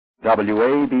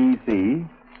WABC,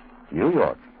 New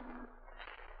York.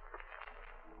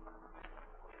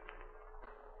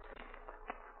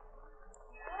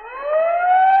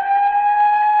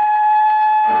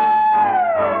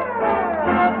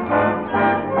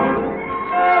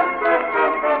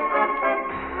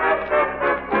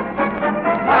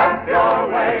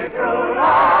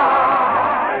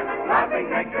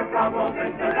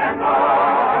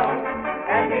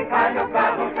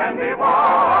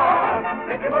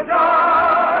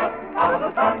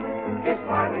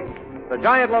 The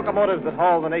giant locomotives that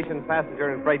haul the nation's passenger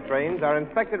and freight trains are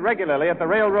inspected regularly at the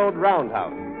railroad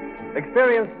roundhouse.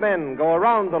 Experienced men go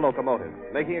around the locomotives,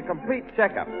 making a complete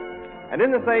checkup. And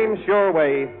in the same sure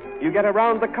way, you get a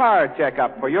round-the-car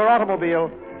checkup for your automobile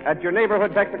at your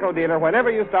neighborhood Texaco dealer whenever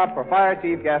you stop for Fire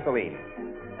Chief gasoline.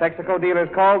 Texaco dealers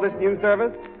call this new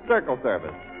service Circle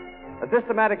Service, a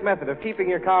systematic method of keeping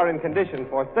your car in condition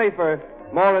for safer,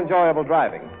 more enjoyable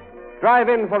driving. Drive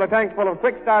in for a tank full of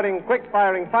quick-starting,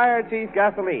 quick-firing Fire Chief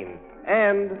gasoline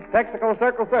and Texaco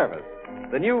Circle Service,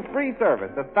 the new free service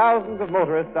that thousands of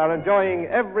motorists are enjoying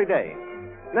every day.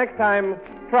 Next time,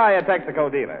 try a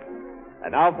Texaco dealer.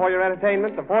 And now for your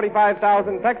entertainment, the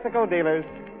 45,000 Texaco dealers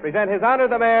present His Honor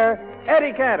the Mayor,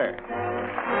 Eddie Cantor.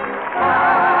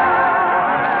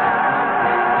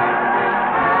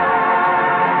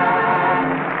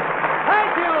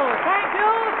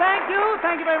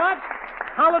 Thank you very much.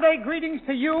 Holiday greetings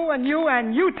to you and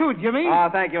you too, Jimmy.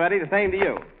 Thank you, Eddie. The same to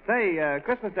you. Say,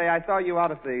 Christmas Day, I saw you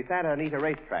out at the Santa Anita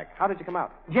racetrack. How did you come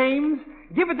out? James,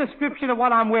 give a description of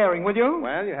what I'm wearing, will you?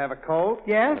 Well, you have a coat.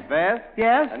 Yes. A vest.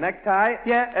 Yes. A necktie.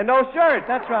 Yeah. And no shirt.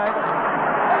 That's right.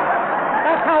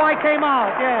 That's how I came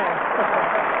out, yes.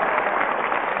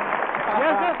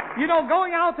 Yes, sir. You know,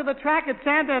 going out to the track at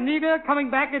Santa Anita, coming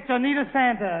back, it's Anita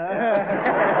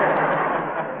Santa.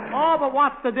 Oh, but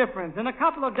what's the difference? In a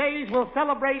couple of days, we'll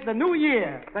celebrate the new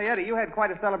year. Say, Eddie, you had quite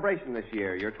a celebration this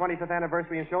year. Your 25th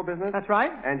anniversary in show business. That's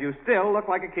right. And you still look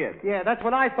like a kid. Yeah, that's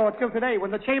what I thought till today when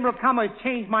the Chamber of Commerce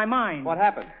changed my mind. What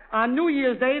happened? On New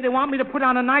Year's Day, they want me to put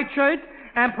on a nightshirt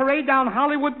and parade down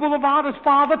Hollywood Boulevard as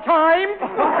Father Time.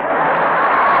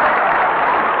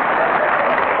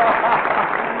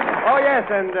 Oh, yes,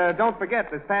 and don't forget,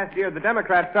 this past year, the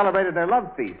Democrats celebrated their love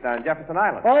feast on Jefferson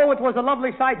Island. Oh, it was a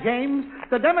lovely sight, James.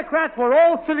 The Democrats were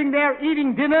all sitting there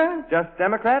eating dinner. Just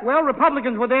Democrats? Well,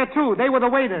 Republicans were there, too. They were the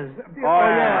waiters. Oh,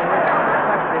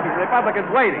 yeah. Republicans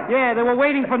waiting. Yeah, they were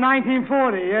waiting for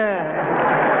 1940,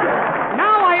 yeah.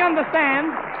 Now I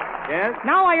understand. Yes?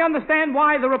 Now I understand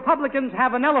why the Republicans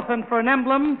have an elephant for an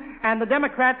emblem and the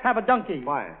Democrats have a donkey.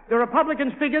 Why? The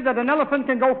Republicans figured that an elephant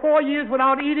can go 4 years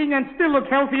without eating and still look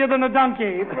healthier than a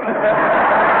donkey.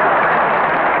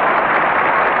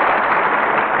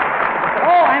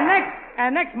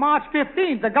 And next March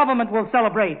 15th, the government will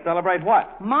celebrate. Celebrate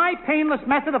what? My painless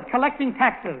method of collecting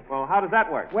taxes. Well, how does that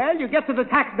work? Well, you get to the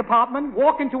tax department,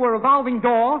 walk into a revolving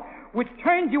door, which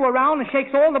turns you around and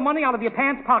shakes all the money out of your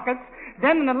pants pockets.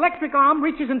 Then an electric arm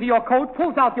reaches into your coat,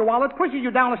 pulls out your wallet, pushes you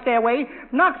down a stairway,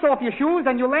 knocks off your shoes,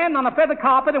 and you land on a feather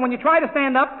carpet, and when you try to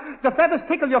stand up, the feathers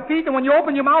tickle your feet, and when you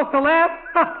open your mouth to laugh,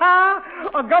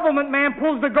 a government man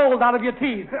pulls the gold out of your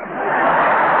teeth.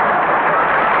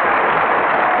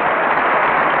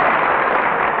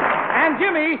 And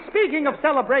Jimmy, speaking of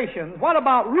celebrations, what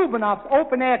about Rubinoff's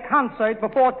open-air concert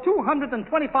before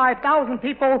 225,000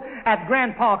 people at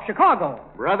Grand Park, Chicago?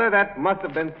 Brother, that must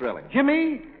have been thrilling.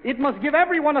 Jimmy, it must give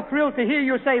everyone a thrill to hear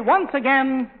you say once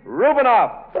again,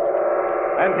 Rubinoff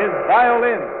and his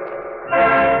violin.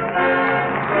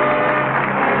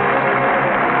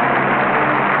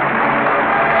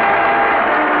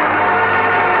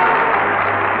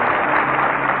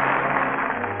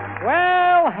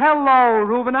 Hello,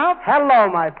 Rubinoff. Hello,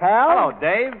 my pal. Hello,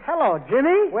 Dave. Hello,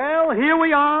 Jimmy. Well, here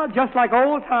we are, just like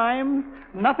old times.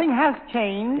 Nothing has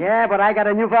changed. Yeah, but I got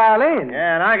a new violin.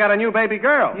 Yeah, and I got a new baby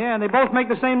girl. Yeah, and they both make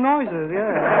the same noises,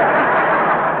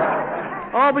 yeah.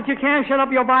 Oh, but you can't shut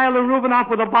up your violin, Rubinoff,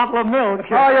 with a bottle of milk.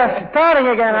 Oh, you're starting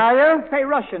again, are you? Say,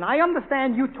 Russian, I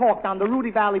understand you talked on the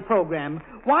Rudy Valley program.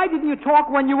 Why didn't you talk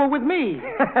when you were with me?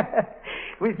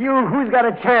 With you, who's got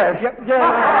a chance?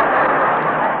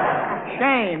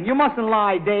 Shame. You mustn't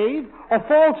lie, Dave. A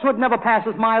falsehood never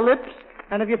passes my lips.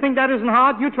 And if you think that isn't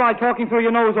hard, you try talking through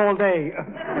your nose all day.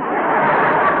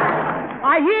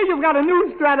 I hear you've got a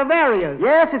new Stradivarius.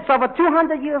 Yes, it's over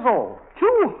 200 years old.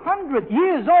 200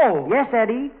 years old? Yes,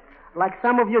 Eddie. Like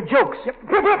some of your jokes.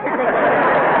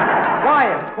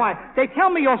 Quiet. They tell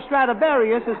me your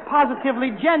Stradivarius is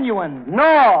positively genuine.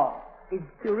 No. It's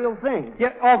the real thing.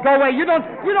 Yeah, oh, go away. You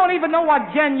don't even know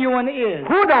what genuine is.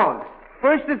 Who don't?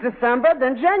 First is December,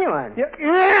 then genuine. Yeah.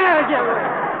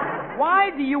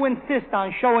 Why do you insist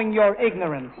on showing your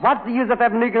ignorance? What's the use of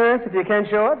having ignorance if you can't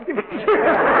show it?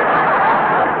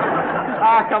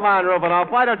 Ah, come on,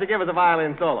 Rubinoff. Why don't you give us a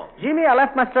violin solo? Jimmy, I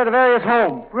left my Stradivarius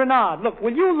home. Renard, look,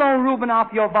 will you loan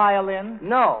Rubinoff your violin?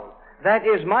 No, that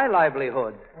is my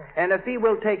livelihood. And if he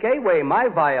will take away my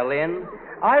violin,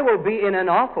 I will be in an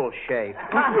awful shape.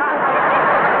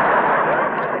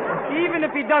 Even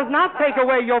if he does not take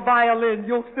away your violin,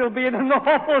 you'll still be in an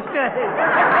awful shape.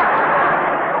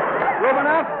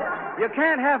 Rubinoff, you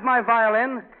can't have my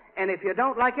violin, and if you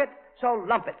don't like it, so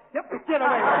lump it. Yep, get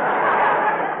away.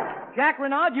 Jack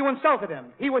Renard, you insulted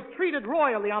him. He was treated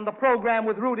royally on the program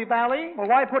with Rudy Valley. Well,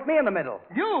 why put me in the middle?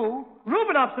 You?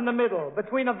 Rubinoff's in the middle,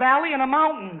 between a valley and a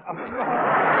mountain. I'll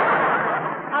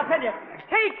tell you,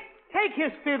 take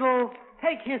his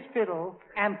fiddle,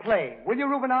 and play. Will you,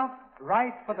 Rubinoff?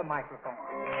 Right for the microphone.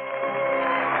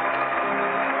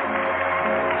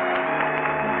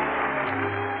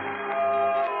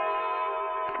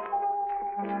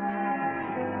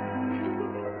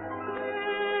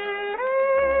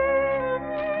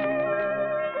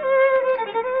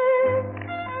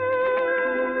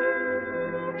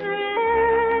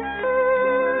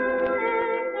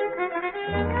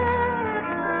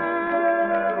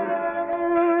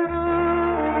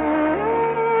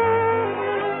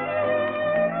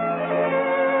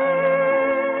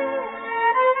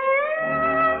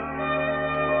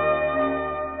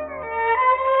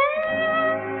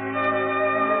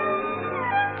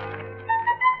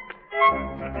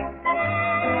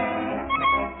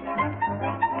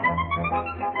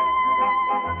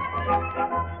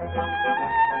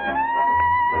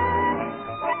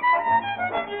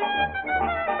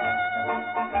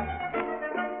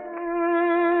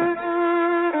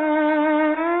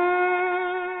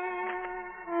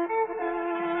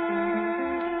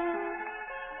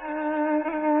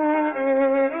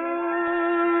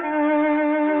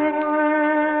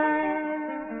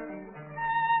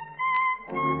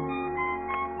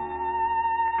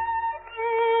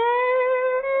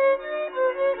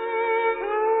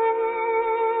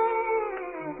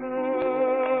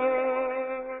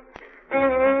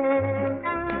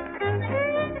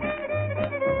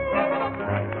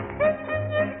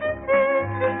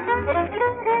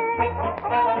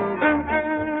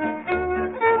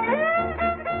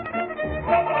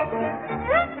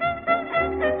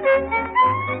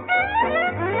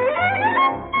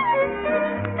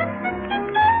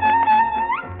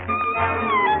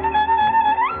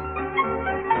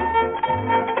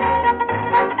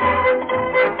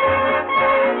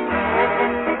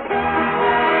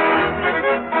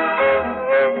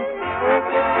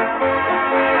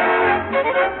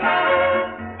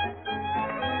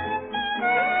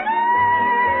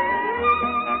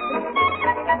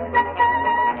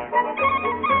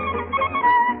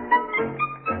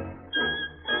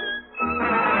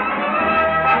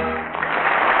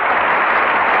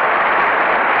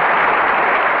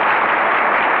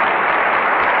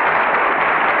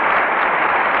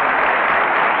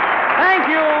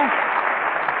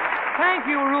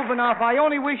 I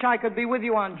only wish I could be with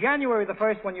you on January the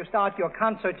 1st when you start your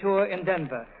concert tour in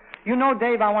Denver. You know,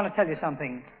 Dave, I want to tell you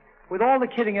something. With all the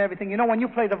kidding and everything, you know, when you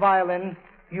play the violin,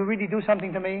 you really do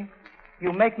something to me.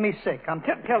 You make me sick. I'm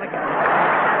telling you.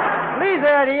 Please,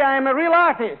 Eddie, I am a real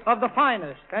artist. Of the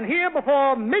finest. And here,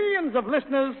 before millions of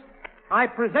listeners, I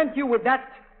present you with that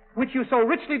which you so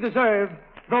richly deserve,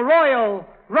 the Royal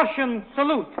Russian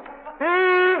Salute.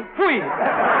 Fui.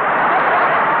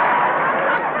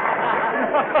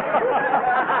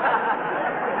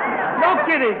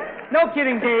 No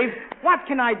kidding, Dave. What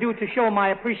can I do to show my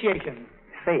appreciation?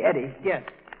 Say, Eddie. Yes.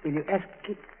 Will you ask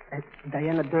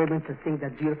Diana Durbin to sing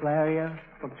that beautiful aria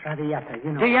from Traviata,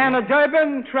 you know? Diana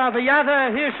Durbin,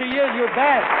 Traviata, here she is, you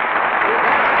bet.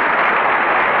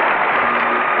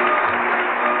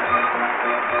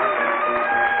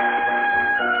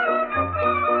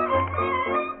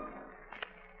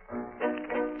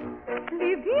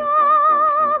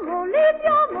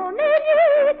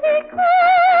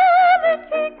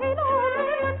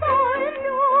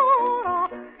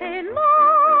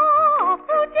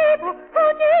 Thank you.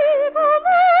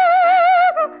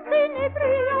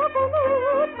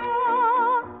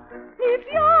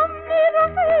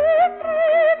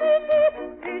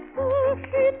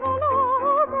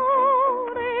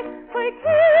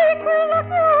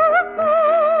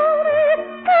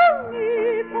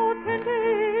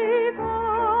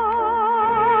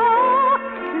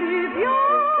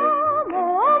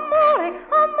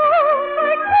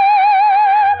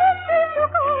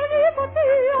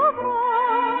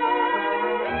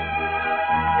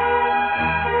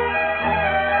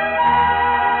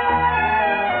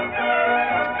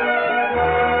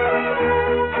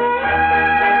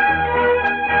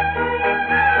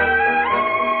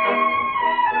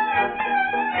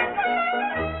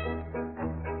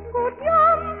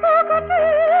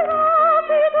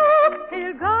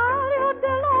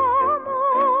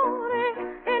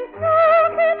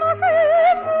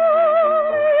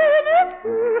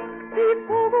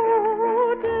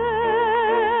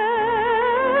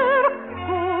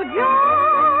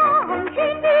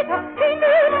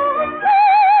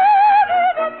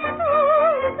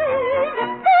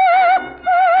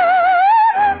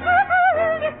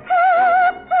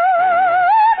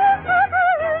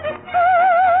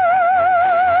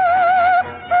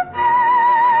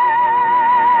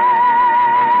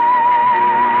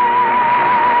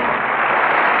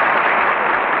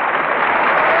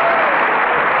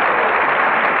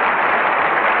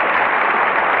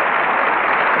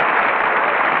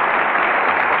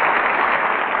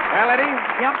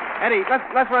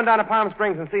 let's run down to Palm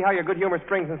Springs and see how your Good Humor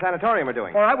Springs and Sanatorium are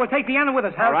doing. All right, we'll take the Anna with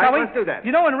us, All right, shall we? let's do that.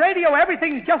 You know, in radio,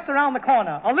 everything's just around the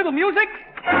corner. A little music,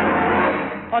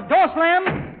 a door slam,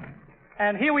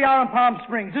 and here we are in Palm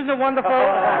Springs. Isn't it wonderful?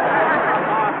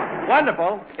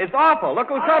 Wonderful. It's awful. Look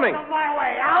who's coming. Out of my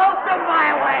way. Out of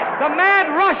my way. The Mad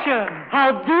Russian.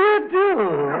 How do you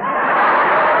do?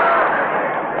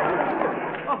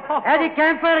 Eddie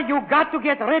Cantor, you got to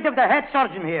get rid of the head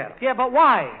surgeon here. Yeah, but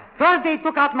why? Thursday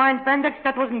took out my appendix,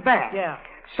 that wasn't bad. Yeah.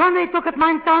 Sunday took out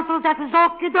my tonsils, that was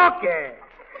okie dokie.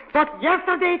 But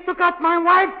yesterday took out my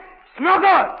wife, it's no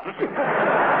good.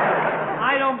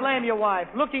 I don't blame your wife.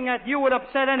 Looking at you would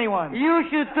upset anyone. You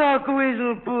should talk,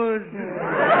 Weaselpud.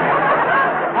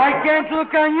 I can't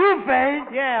look on your face.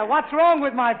 Yeah, what's wrong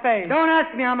with my face? Don't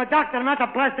ask me, I'm a doctor, not a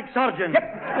plastic surgeon. Yep.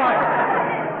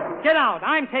 Get out.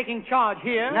 I'm taking charge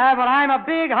here. No, but I'm a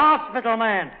big hospital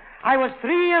man. I was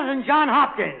 3 years in Johns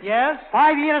Hopkins. Yes?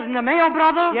 5 years in the Mayo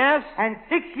Brothers. Yes? And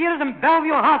 6 years in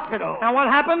Bellevue Hospital. Now, what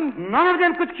happened? None of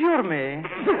them could cure me.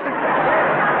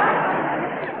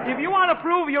 If you want to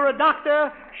prove you're a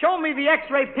doctor, show me the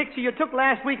X-ray picture you took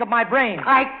last week of my brain.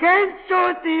 I can't show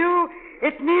it to you.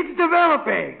 It needs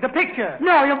developing. The picture?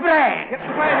 No, your brain. Wait a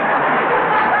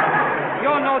minute.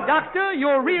 You're no doctor.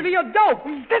 You're really a dope.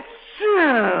 That's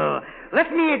true.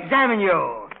 Let me examine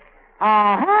you.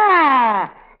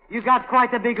 Aha! You got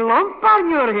quite a big lump on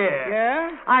your hip. Yeah?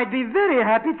 I'd be very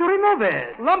happy to remove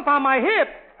it. Lump on my hip?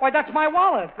 Why, that's my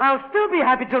wallet. I'll still be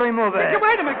happy to remove it.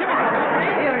 Wait a minute. Give me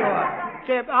that. Here you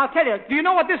are. I'll tell you. Do you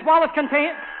know what this wallet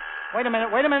contains? Wait a minute.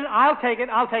 I'll take it.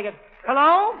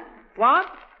 Hello? What?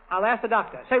 I'll ask the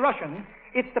doctor. Say, Russian,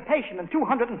 it's the patient in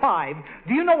 205.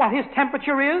 Do you know what his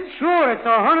temperature is? Sure, it's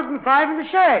 105 in the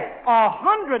shade.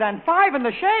 105 in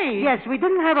the shade? Yes, we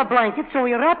didn't have a blanket, so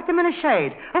we wrapped him in a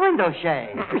shade. A window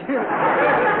shade.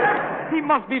 He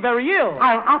must be very ill.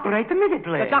 I'll operate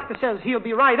immediately. The doctor says he'll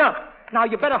be right up. Now,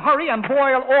 you better hurry and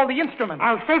boil all the instruments.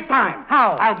 I'll save time.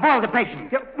 How? I'll boil the patient.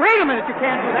 Wait a minute, you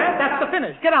can't do that. That's the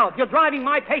finish. Get out. You're driving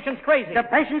my patients crazy. The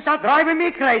patients are driving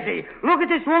me crazy. Look at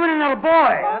this woman and her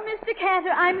boy. Oh, Mr.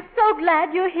 Cantor, I'm so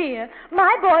glad you're here.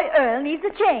 My boy Earl needs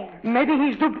a change. Maybe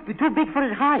he's too big for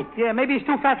his height. Yeah, maybe he's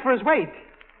too fat for his weight.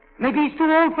 Maybe he's too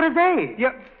old for his age.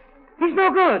 Yeah. He's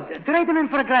no good. Trade him in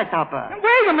for a grasshopper.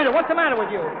 Wait a minute. What's the matter with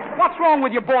you? What's wrong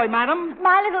with your boy, madam?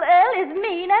 My little Earl is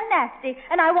mean and nasty,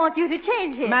 and I want you to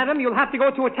change him. Madam, you'll have to go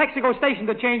to a Texaco station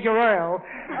to change your Earl.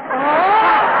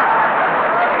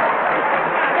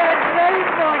 That's very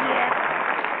funny.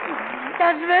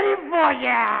 That's very funny.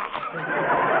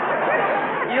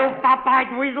 You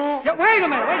pop-eyed weasel. Yeah, wait a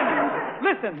minute.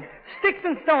 Listen, sticks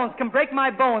and stones can break my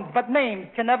bones, but names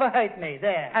can never hurt me.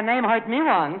 There. A name hurt me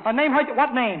once. A name hurt you?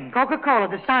 What name? Coca-Cola,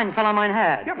 the sign fell on my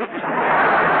head.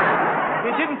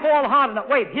 You didn't fall hard enough.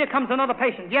 Wait, here comes another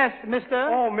patient. Yes, mister?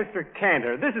 Oh, Mr.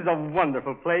 Cantor, this is a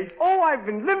wonderful place. Oh, I've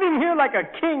been living here like a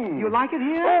king. You like it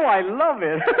here? Oh, I love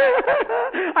it.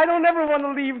 I don't ever want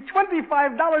to leave $25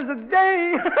 a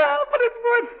day, but it's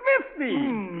worth $50.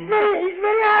 He's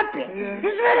very happy.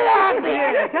 He's very happy.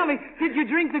 Yeah, tell me, did you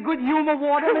drink the Good Humor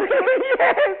water, mister?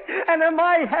 Yes, and am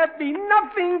I happy?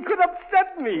 Nothing could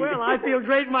upset me. Well, I feel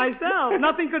great myself.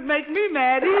 Nothing could make me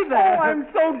mad either. Oh, I'm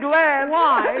so glad.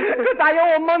 Why? Because I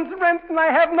owe a month's rent and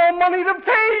I have no money to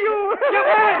pay you.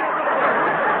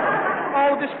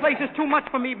 Oh, this place is too much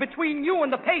for me. Between you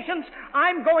and the patients,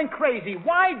 I'm going crazy.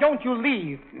 Why don't you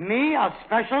leave? Me, a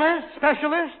specialist?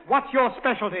 Specialist? What's your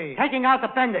specialty? Taking out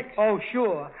appendix. Oh,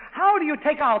 sure. How do you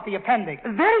take out the appendix?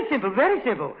 Very simple, very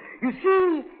simple. You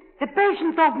see, the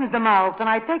patient opens the mouth and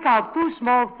I take out two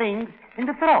small things in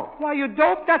the throat. Why, you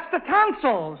dope, that's the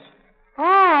tonsils. Oh,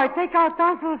 I take out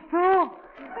tonsils too?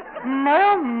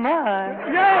 No, no.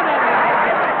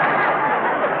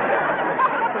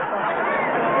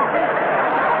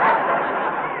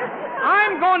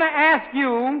 I'm going to ask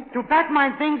you to pack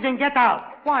my things and get out.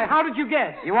 Why, how did you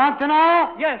guess? You want to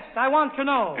know? Yes, I want to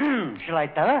know. Shall I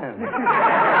tell him?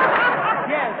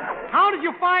 Yes. How did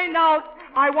you find out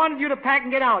I wanted you to pack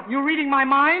and get out? You reading my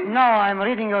mind? No, I'm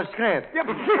reading your script. What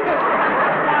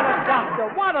a doctor.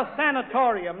 What a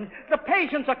sanatorium. The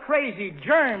patients are crazy.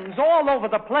 Germs all over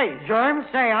the place. Germs?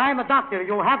 Say, I'm a doctor.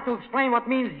 You'll have to explain what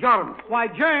means germs. Why,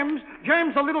 germs?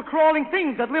 Germs are little crawling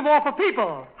things that live off of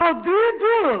people. How do you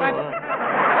do? Get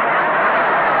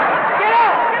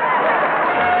out!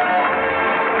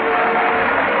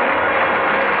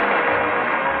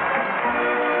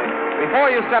 Before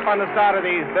you step on the start of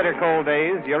these bitter cold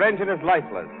days, your engine is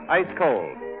lifeless, ice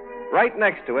cold. Right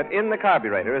next to it, in the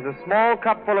carburetor, is a small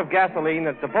cup full of gasoline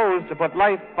that's supposed to put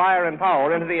life, fire, and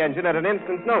power into the engine at an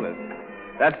instant's notice.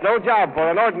 That's no job for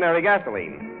an ordinary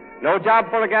gasoline. No job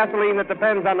full of gasoline that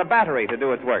depends on the battery to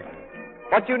do its work.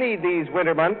 What you need these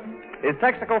winter months is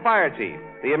Texaco Fire Chief,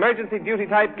 the emergency duty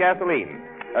type gasoline,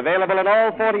 available in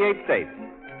all 48 states.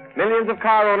 Millions of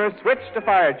car owners switched to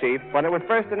Fire Chief when it was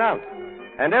first announced.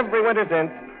 And every winter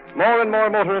since, more and more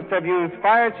motorists have used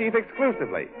Fire Chief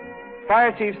exclusively.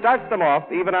 Fire Chief starts them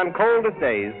off, even on coldest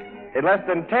days, in less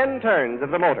than 10 turns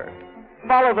of the motor.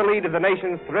 Follow the lead of the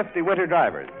nation's thrifty winter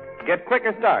drivers. Get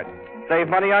quicker starts. Save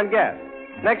money on gas.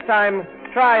 Next time,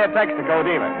 try a Texaco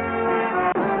dealer.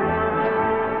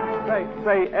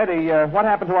 Say, Eddie, what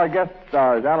happened to our guest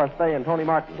stars, Alice Faye and Tony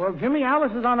Martin? Well, Jimmy,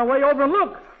 Alice is on her way over.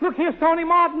 Look, here's Tony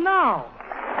Martin now.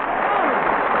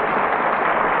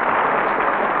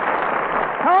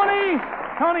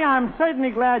 Tony, I'm certainly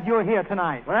glad you're here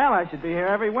tonight. Well, I should be here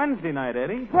every Wednesday night,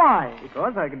 Eddie. Why?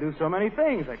 Because I can do so many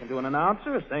things. I can do an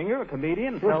announcer, a singer, a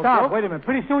comedian. Well, stop. Wait a minute.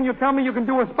 Pretty soon you'll tell me you can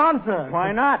do a sponsor.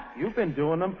 Why not? You've been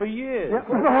doing them for years. Yeah.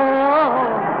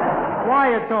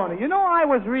 Quiet, Tony. You know, I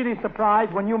was really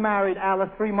surprised when you married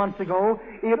Alice 3 months ago.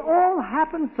 It all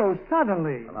happened so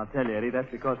suddenly. Well, I'll tell you, Eddie,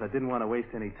 that's because I didn't want to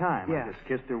waste any time. Yeah. I just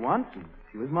kissed her once, and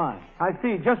she was mine. I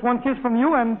see. Just one kiss from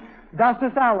you, and das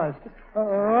ist Alice.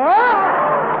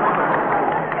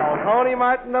 Tony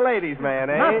Martin, the ladies' man,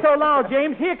 eh? Not so loud,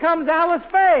 James. Here comes Alice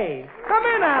Faye. Come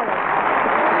in, Alice.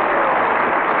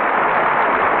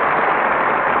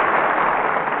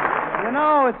 You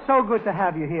know, it's so good to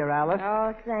have you here, Alice.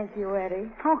 Oh, thank you, Eddie.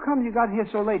 How come you got here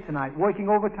so late tonight? Working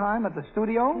overtime at the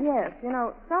studio? Yes, you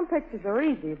know, some pictures are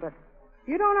easy, but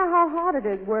you don't know how hard it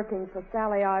is working for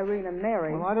Sally, Irene, and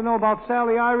Mary. Well, I don't know about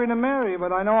Sally, Irene, and Mary,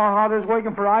 but I know how hard it is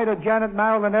working for Ida, Janet,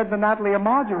 Marilyn, Edna, Natalie, and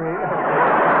Marjorie.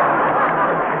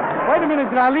 Wait a minute,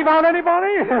 did I leave out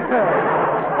anybody?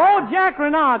 Oh, Jack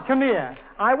Renard, come here.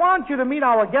 I want you to meet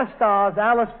our guest stars,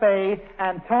 Alice Faye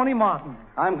and Tony Martin.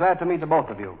 I'm glad to meet the both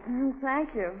of you.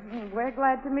 Thank you. We're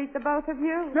glad to meet the both of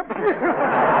you.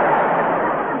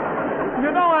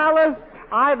 You know, Alice,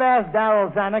 I've asked Darryl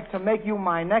Zanuck to make you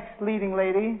my next leading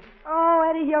lady. Oh,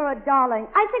 Eddie, you're a darling.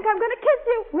 I think I'm going to kiss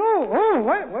you.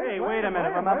 Wait a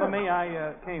minute. Remember me?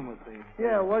 I came with the...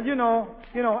 Yeah, well, you know,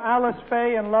 Alice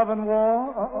Faye and Love and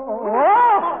War.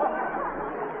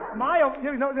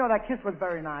 You know, that kiss was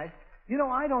very nice. You know,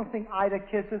 I don't think Ida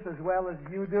kisses as well as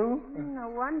you do. No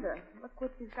wonder. Look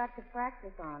what she's got to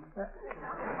practice on.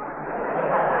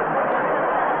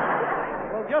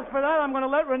 Well, just for that, I'm going to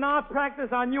let Renard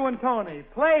practice on you and Tony.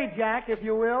 Play, Jack, if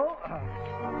you will.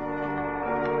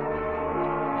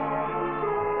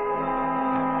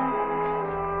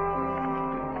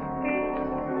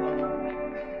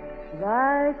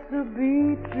 Like the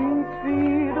beating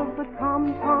feet of the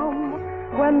tom-tom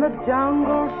when the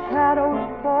jungle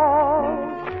shadows fall,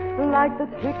 like the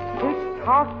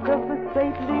tick-tick-tock of the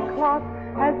stately clock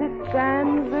as it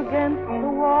stands against the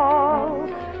wall,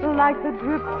 like the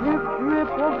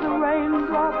drip-drip-drip of the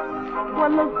raindrops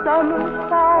when the summer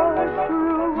falls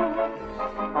through.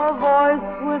 A voice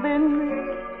within me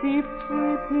keeps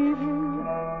repeating,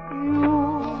 you.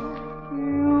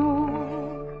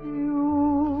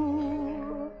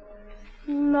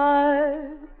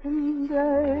 Night and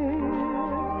day,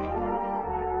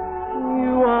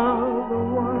 you are the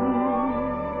one.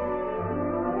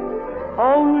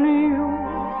 Only you,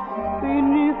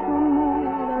 beneath the moon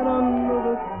and under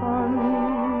the sun.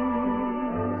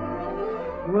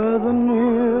 Whether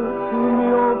near to me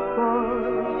or far,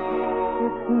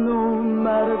 it's no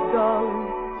matter,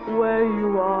 darling, where you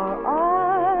are. I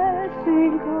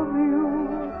think of you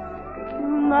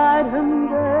night and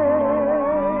day.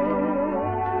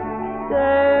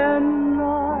 Day and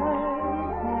night,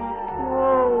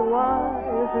 oh, why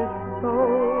is it so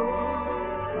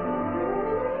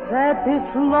that this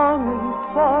longing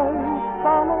for you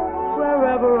follows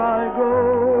wherever I go?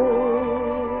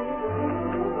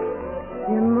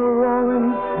 In the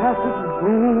roaring passage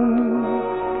boom,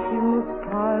 in the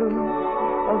silence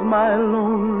of my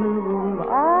lonely room,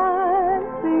 I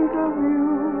think of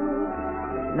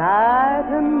you night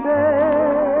and day.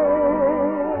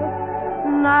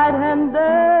 Night and day,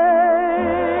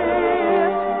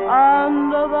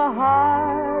 under the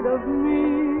heart of me,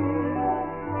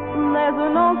 there's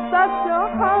no such a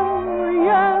hungry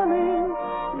yearning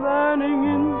burning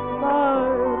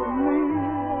inside of me,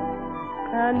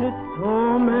 and its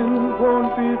torment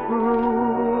won't be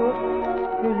through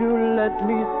till you let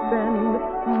me spend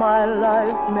my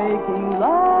life making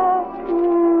love to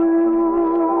you.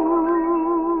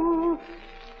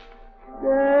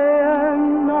 Day and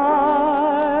night.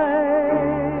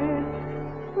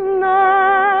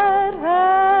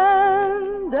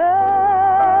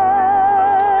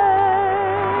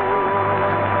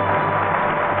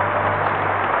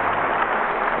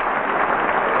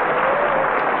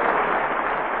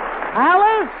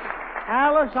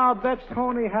 I'll bet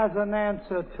Tony has an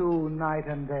answer to night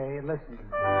and day. Listen.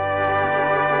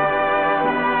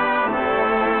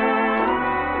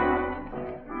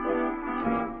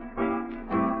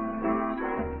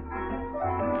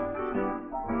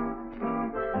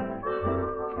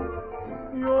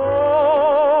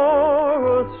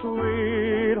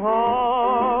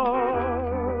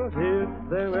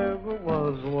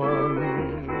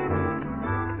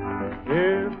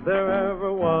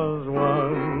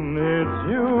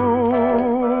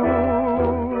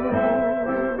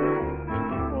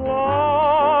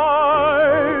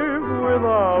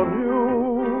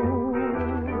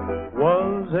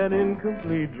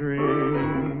 Incomplete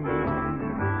dream.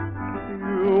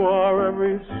 You are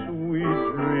every sweet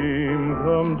dream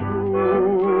come true.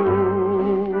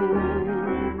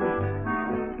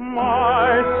 My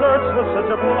search was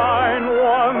such a blind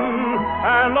one,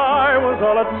 and I was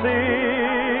all at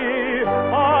sea.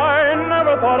 I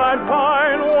never thought I'd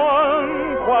find one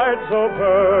quite so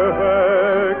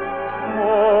perfect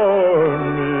for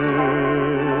me.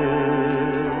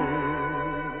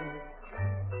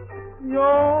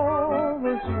 You're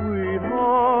the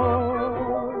sweetheart,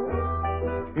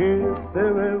 if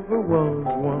there ever was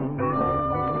one.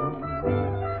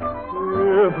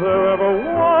 If there ever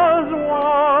was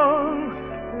one,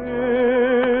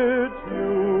 it's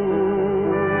you.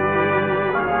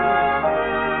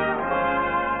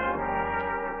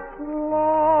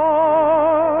 Life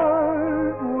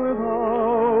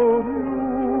without you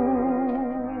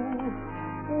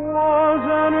was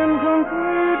an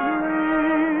incomplete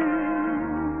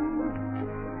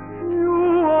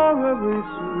every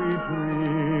sweet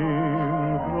dream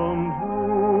come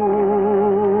true.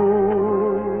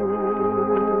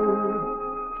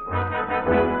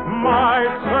 My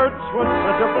search was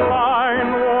such a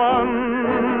blind one,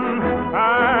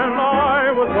 and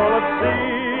I was all at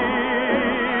sea.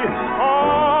 I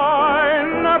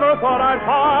never thought I'd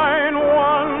find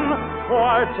one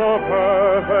quite so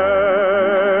perfect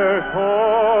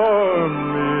for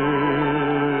me.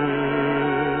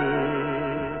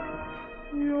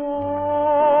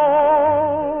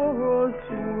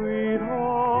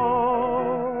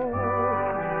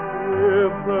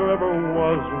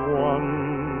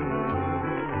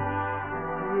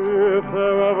 If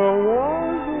there ever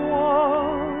was one,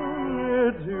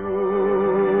 it's you.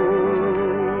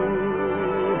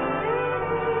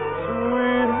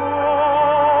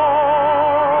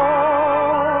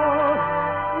 Sweetheart,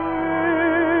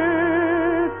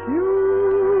 it's you.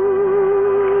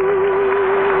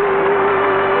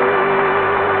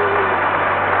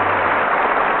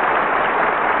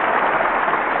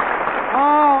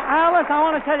 Oh, Alice, I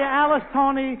want to tell you, Alice,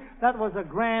 Tony, that was a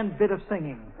grand bit of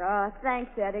singing. Oh,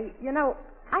 thanks, Eddie. You know,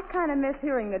 I kind of miss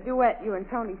hearing the duet you and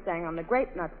Tony sang on the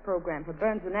Grape Nuts program for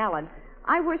Burns and Allen.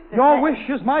 I wish that... Your wish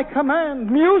is my command.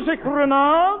 Music,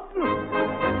 Renard.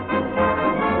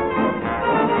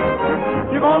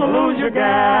 You're gonna lose your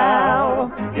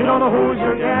gal. You don't know who's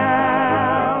your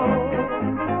gal.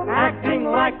 Acting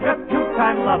like a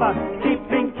two-time lover,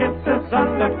 keeping kisses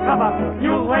undercover.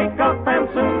 You'll wake up and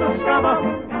soon discover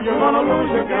you're gonna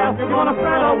lose your gal. You're gonna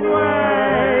fade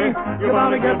away. You're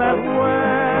bound to get that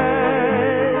way.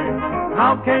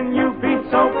 How can you be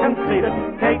so conceited?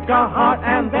 Take a heart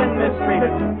and then mistreat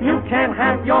it. You can't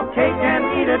have your cake and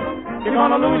eat it. You're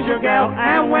gonna lose your gal,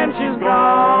 and when she's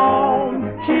gone,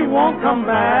 she won't come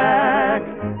back.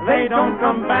 They don't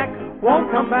come back,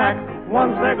 won't come back.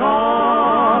 Once they're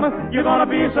gone, you're gonna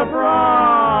be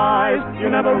surprised. You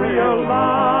never realize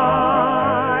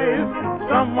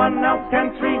someone else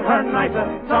can treat her nicer.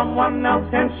 Someone else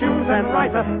can choose and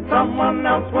write her. Someone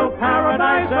else will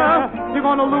paradise her. You're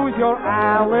going to lose your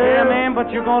Alice. Yeah, man, but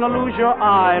you're going to lose your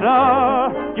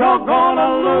Ida. You're going to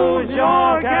lose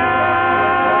your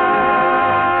gal.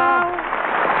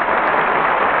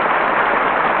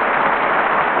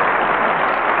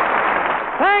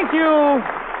 Thank you.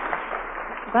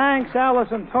 Thanks,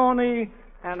 Alice and Tony,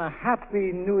 and a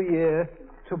happy New Year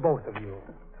to both of you.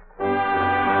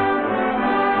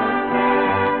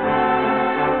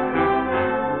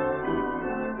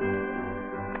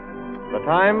 The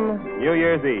time, New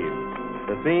Year's Eve.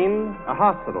 The scene, a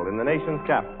hospital in the nation's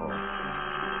capital.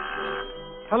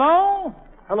 Hello?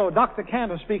 Hello, Dr.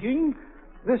 Cantor speaking.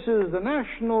 This is the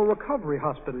National Recovery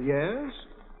Hospital, yes?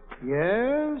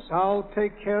 Yes, I'll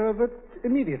take care of it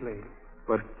immediately.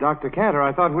 But, Dr. Cantor,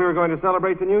 I thought we were going to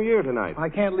celebrate the New Year tonight. I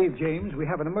can't leave, James. We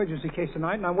have an emergency case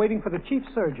tonight, and I'm waiting for the chief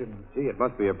surgeon. Gee, it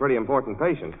must be a pretty important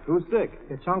patient. Who's sick?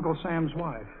 It's Uncle Sam's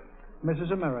wife.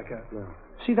 Mrs. America. Yeah.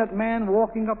 See that man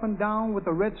walking up and down with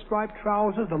the red striped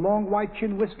trousers, the long white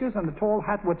chin whiskers, and the tall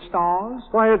hat with stars?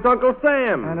 Why, it's Uncle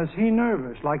Sam. And is he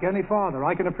nervous, like any father?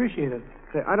 I can appreciate it.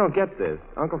 Say, I don't get this.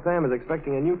 Uncle Sam is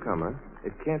expecting a newcomer.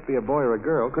 It can't be a boy or a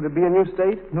girl. Could it be a new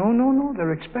state? No.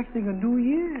 They're expecting a new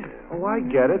year. Oh, I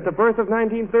get it. The birth of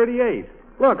 1938.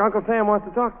 Look, Uncle Sam wants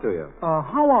to talk to you.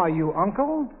 How are you,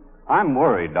 Uncle? I'm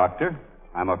worried, Doctor.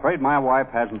 I'm afraid my wife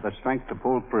hasn't the strength to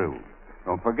pull through.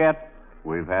 Don't forget,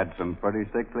 we've had some pretty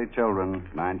sickly children,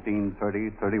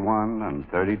 1930, 31, and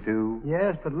 32.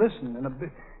 Yes, but listen,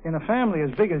 in a family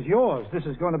as big as yours, this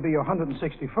is going to be your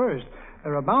 161st.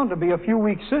 There are bound to be a few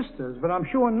weak sisters, but I'm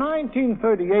sure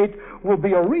 1938 will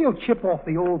be a real chip off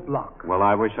the old block. Well,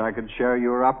 I wish I could share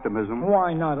your optimism.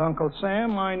 Why not, Uncle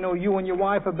Sam? I know you and your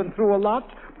wife have been through a lot,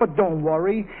 but don't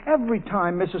worry. Every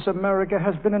time Mrs. America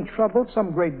has been in trouble,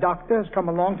 some great doctor has come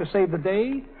along to save the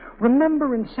day.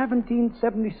 Remember in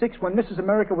 1776 when Mrs.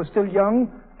 America was still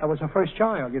young? That was her first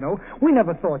child, you know. We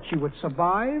never thought she would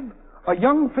survive. A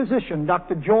young physician,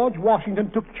 Dr. George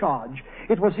Washington, took charge.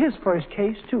 It was his first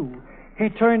case, too. He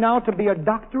turned out to be a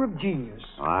doctor of genius.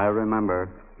 I remember.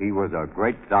 He was a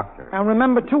great doctor. And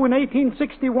remember, too, in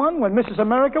 1861, when Mrs.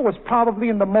 America was probably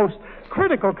in the most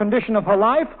critical condition of her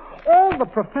life, all the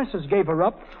professors gave her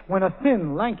up when a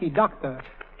thin, lanky doctor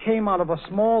came out of a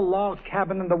small log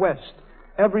cabin in the West.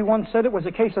 Everyone said it was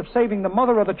a case of saving the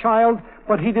mother or the child,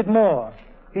 but he did more.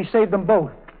 He saved them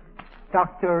both.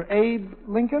 Dr. Abe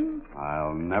Lincoln?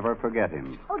 I'll never forget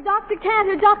him. Oh, Dr.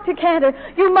 Cantor,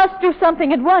 you must do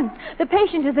something at once. The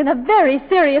patient is in a very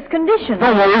serious condition.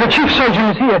 Don't worry, the chief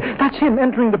surgeon is here. That's him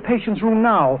entering the patient's room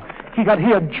now. He got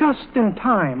here just in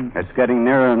time. It's getting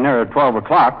nearer and nearer 12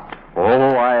 o'clock.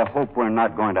 Oh, I hope we're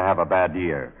not going to have a bad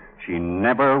year. She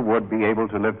never would be able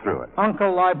to live through it.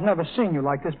 Uncle, I've never seen you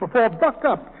like this before. Buck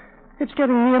up. It's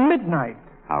getting near midnight.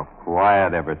 How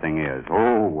quiet everything is.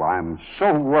 Oh, I'm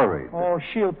so worried. Oh,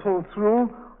 she'll pull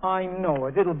through. I know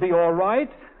it. It'll be all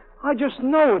right. I just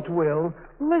know it will.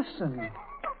 Listen.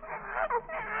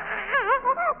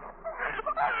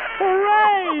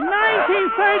 Hooray!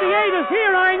 1938 is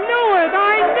here. I knew it.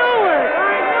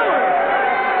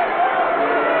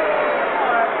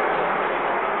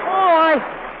 Oh,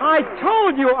 I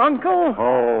told you, Uncle.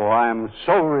 Oh, I'm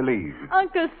so relieved.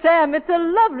 Uncle Sam, it's a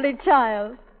lovely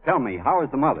child. Tell me, how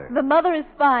is the mother? The mother is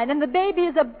fine, and the baby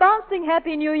is a bouncing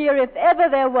Happy New Year if ever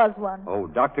there was one. Oh,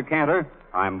 Dr. Cantor,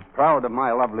 I'm proud of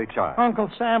my lovely child. Uncle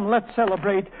Sam, let's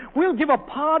celebrate. We'll give a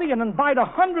party and invite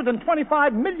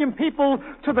 125 million people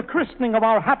to the christening of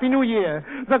our Happy New Year.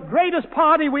 The greatest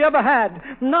party we ever had.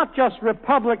 Not just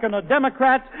Republican or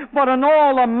Democrat, but an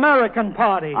all-American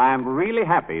party. I'm really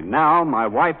happy. Now my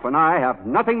wife and I have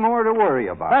nothing more to worry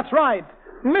about. That's right.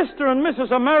 Mr. and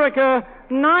Mrs. America,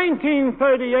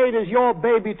 1938 is your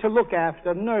baby to look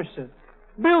after, nurse it,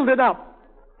 build it up,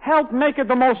 help make it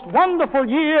the most wonderful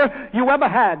year you ever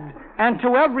had. And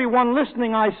to everyone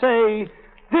listening, I say,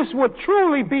 this would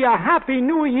truly be a happy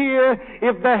new year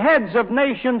if the heads of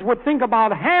nations would think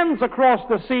about hands across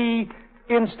the sea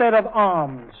instead of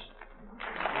arms.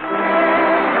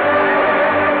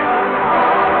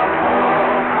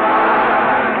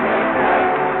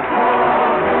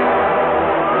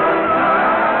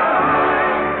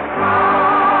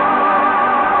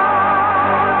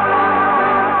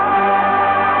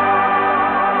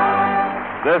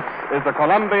 This is the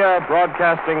Columbia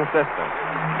Broadcasting System.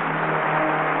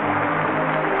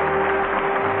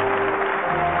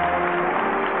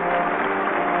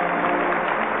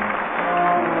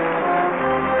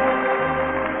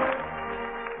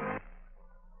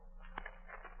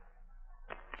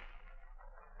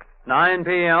 Nine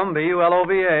p.m.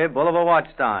 BULOVA, Boulevard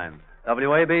Watch Time.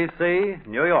 WABC,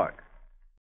 New York.